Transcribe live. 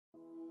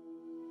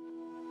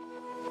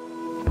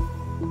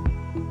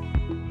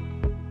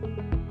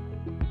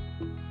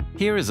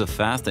Here is a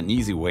fast and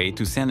easy way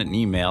to send an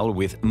email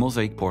with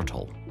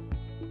Mozaïk-Portal.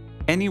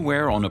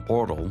 Anywhere on a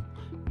portal,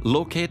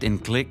 locate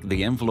and click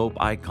the envelope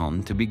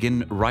icon to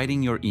begin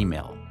writing your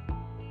email.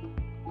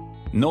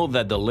 Note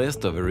that the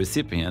list of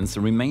recipients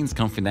remains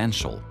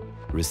confidential.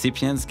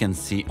 Recipients can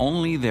see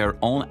only their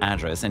own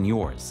address and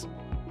yours.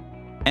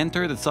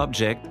 Enter the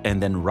subject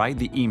and then write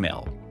the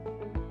email.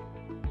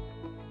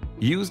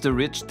 Use the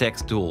rich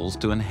text tools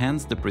to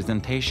enhance the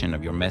presentation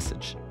of your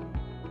message.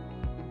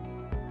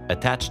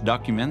 Attach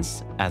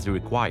documents as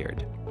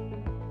required.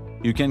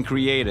 You can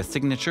create a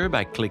signature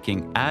by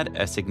clicking Add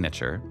a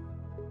Signature.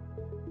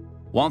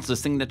 Once the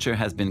signature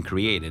has been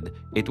created,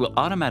 it will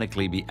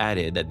automatically be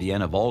added at the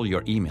end of all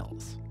your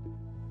emails.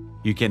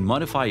 You can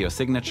modify your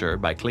signature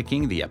by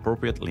clicking the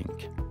appropriate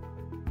link.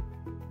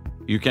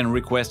 You can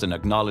request an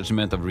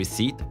acknowledgement of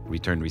receipt,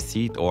 return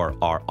receipt, or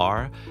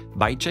RR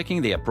by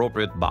checking the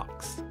appropriate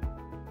box.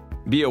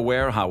 Be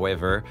aware,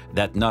 however,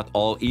 that not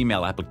all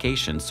email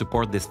applications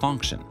support this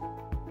function.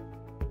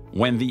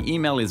 When the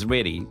email is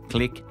ready,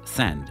 click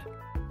Send.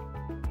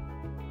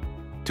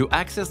 To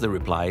access the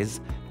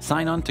replies,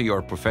 sign on to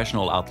your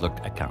professional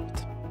Outlook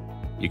account.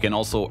 You can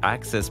also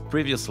access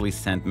previously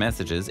sent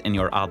messages in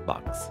your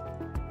outbox.